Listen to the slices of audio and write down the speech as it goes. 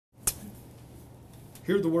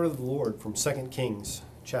Hear the word of the Lord from 2 Kings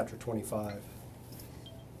chapter 25.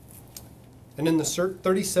 And in the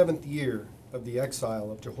 37th year of the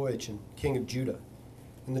exile of Jehoiachin, king of Judah,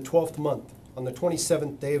 in the 12th month, on the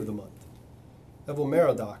 27th day of the month,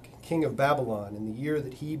 Evil-Merodach, king of Babylon, in the year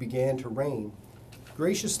that he began to reign,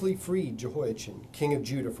 graciously freed Jehoiachin, king of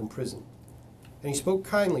Judah, from prison. And he spoke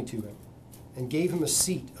kindly to him, and gave him a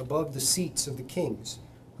seat above the seats of the kings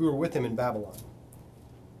who were with him in Babylon.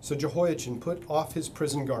 So Jehoiachin put off his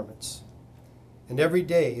prison garments, and every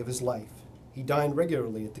day of his life he dined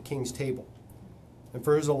regularly at the king's table. And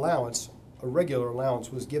for his allowance, a regular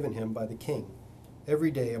allowance was given him by the king, every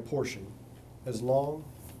day a portion, as long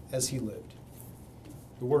as he lived.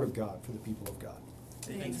 The word of God for the people of God.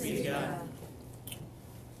 Thanks be to God.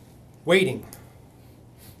 Waiting.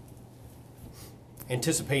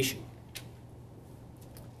 Anticipation.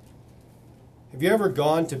 Have you ever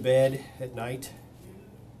gone to bed at night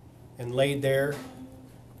and laid there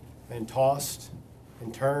and tossed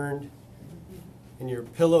and turned, and your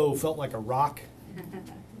pillow felt like a rock,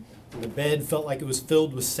 and the bed felt like it was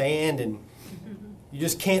filled with sand, and you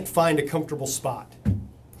just can't find a comfortable spot?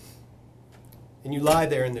 And you lie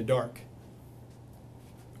there in the dark,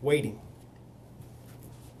 waiting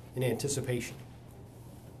in anticipation.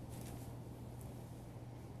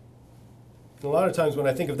 And a lot of times when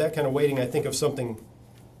I think of that kind of waiting, I think of something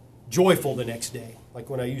joyful the next day, like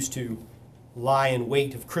when I used to lie in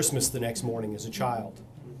wait of Christmas the next morning as a child.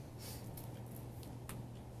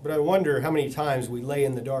 But I wonder how many times we lay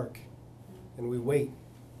in the dark and we wait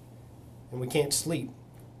and we can't sleep,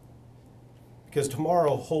 because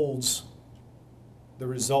tomorrow holds the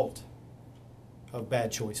result of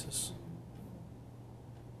bad choices.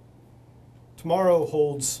 Tomorrow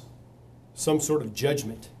holds some sort of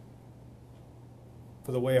judgment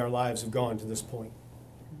for the way our lives have gone to this point.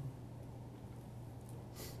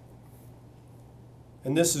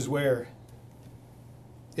 And this is where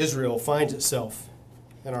Israel finds itself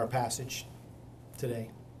in our passage today.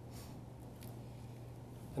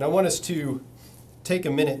 And I want us to take a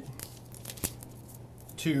minute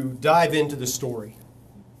to dive into the story,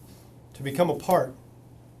 to become a part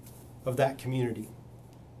of that community.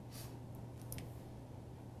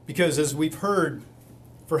 Because as we've heard,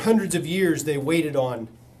 for hundreds of years they waited on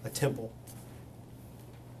a temple.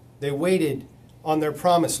 They waited on their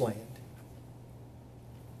promised land.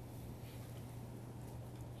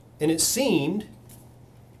 And it seemed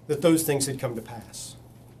that those things had come to pass.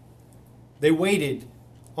 They waited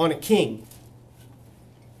on a king,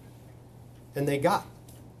 and they got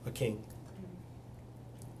a king.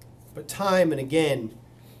 But time and again,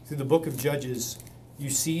 through the book of Judges,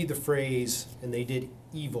 you see the phrase, and they did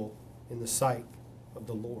evil in the sight of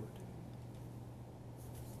the Lord.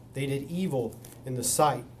 They did evil in the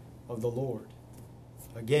sight of the Lord.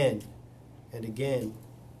 Again and again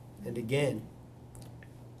and again.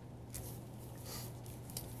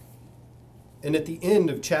 And at the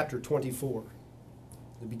end of chapter 24,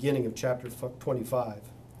 the beginning of chapter 25,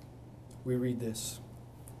 we read this.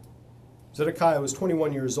 Zedekiah was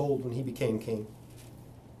 21 years old when he became king,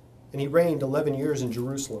 and he reigned 11 years in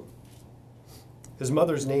Jerusalem. His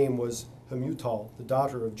mother's name was Hamutal, the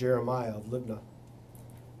daughter of Jeremiah of Libnah.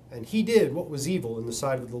 And he did what was evil in the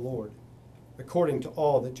sight of the Lord, according to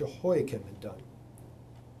all that Jehoiakim had done.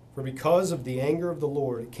 For because of the anger of the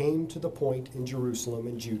Lord, it came to the point in Jerusalem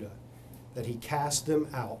and Judah that he cast them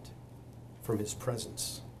out from his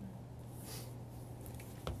presence.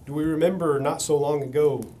 Do we remember not so long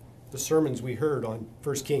ago the sermons we heard on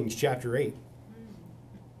 1 Kings chapter 8,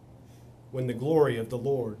 when the glory of the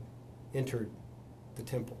Lord entered the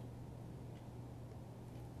temple,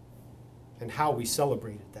 and how we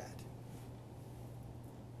celebrated that?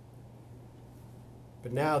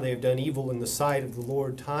 But now they have done evil in the sight of the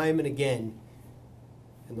Lord time and again,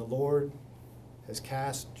 and the Lord has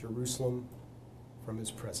cast Jerusalem from his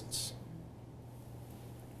presence.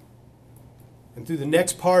 And through the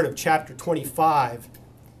next part of chapter 25,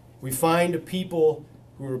 we find a people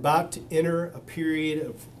who are about to enter a period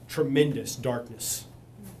of tremendous darkness.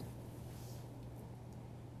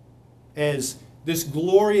 As this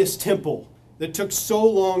glorious temple that took so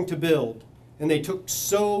long to build, and they took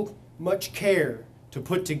so much care to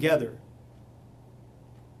put together,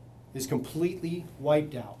 is completely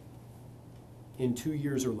wiped out in 2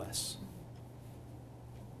 years or less.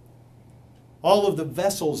 All of the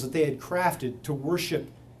vessels that they had crafted to worship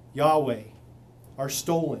Yahweh are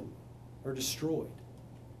stolen or destroyed.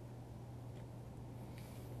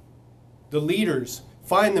 The leaders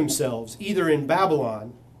find themselves either in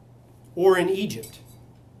Babylon or in Egypt.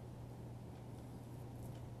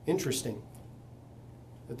 Interesting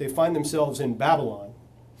that they find themselves in Babylon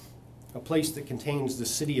a place that contains the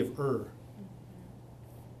city of Ur,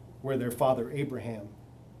 where their father Abraham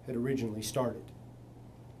had originally started.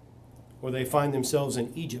 Or they find themselves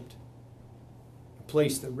in Egypt, a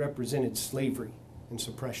place that represented slavery and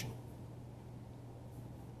suppression.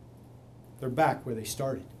 They're back where they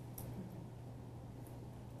started.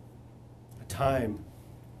 A time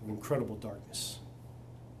of incredible darkness,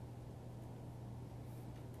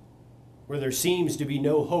 where there seems to be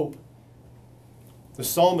no hope. The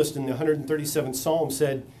psalmist in the 137th Psalm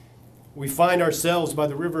said, "We find ourselves by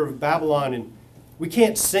the river of Babylon, and we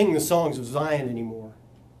can't sing the songs of Zion anymore.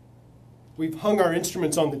 We've hung our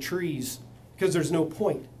instruments on the trees because there's no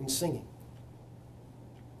point in singing."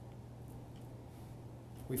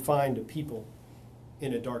 We find a people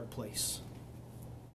in a dark place.